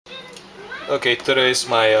Okay, today is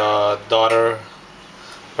my daughter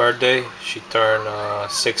birthday. She turned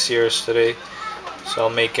 6 years today, so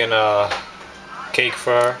I'm making a cake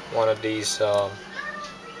for her. One of these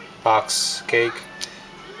box cake,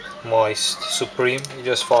 moist supreme. You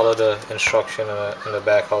just follow the instruction in the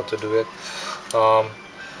back how to do it. Um,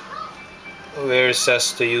 where it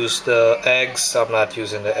says to use the eggs, I'm not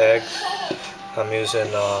using the egg. I'm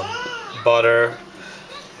using butter,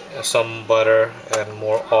 some butter and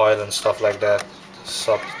more oil and stuff like that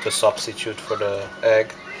to substitute for the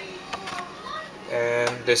egg. And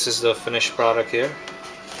this is the finished product here.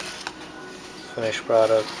 Finished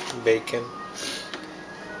product, bacon.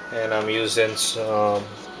 And I'm using some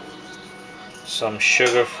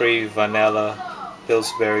sugar-free vanilla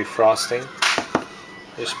Pillsbury frosting.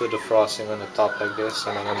 Just put the frosting on the top like this,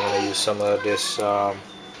 and I'm going to use some of this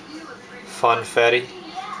Funfetti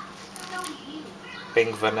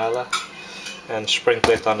pink vanilla and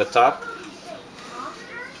sprinkle it on the top.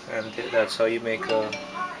 And that's how you make a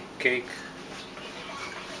cake.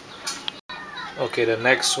 Okay, the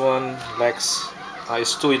next one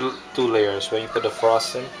is two layers. When you put the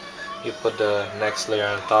frosting, you put the next layer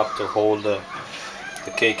on top to hold the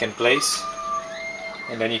cake in place,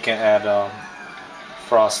 and then you can add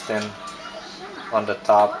frosting on the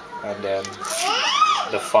top and then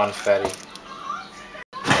the Funfetti.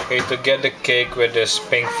 Okay, to get the cake with this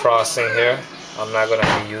pink frosting here, I'm not going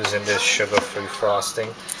to be using this sugar-free frosting.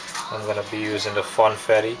 I'm going to be using the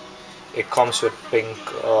Funfetti. It comes with pink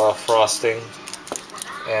frosting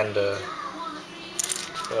and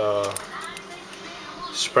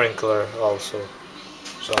sprinkler also.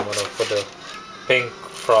 So I'm going to put the pink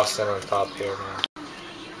frosting on top here now.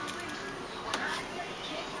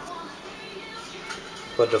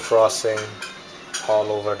 Put the frosting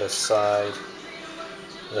all over the side,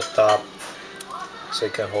 the top, so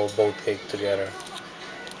you can hold both cake together.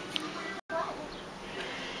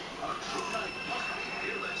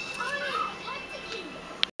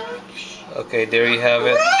 Okay, there you have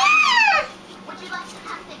it.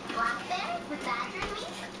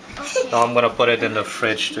 Now I'm gonna put it in the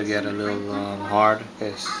fridge to get a little hard.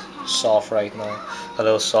 It's soft right now, a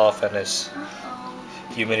little soft, and its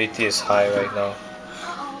humidity is high right now.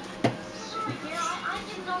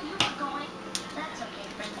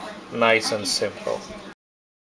 Nice and simple.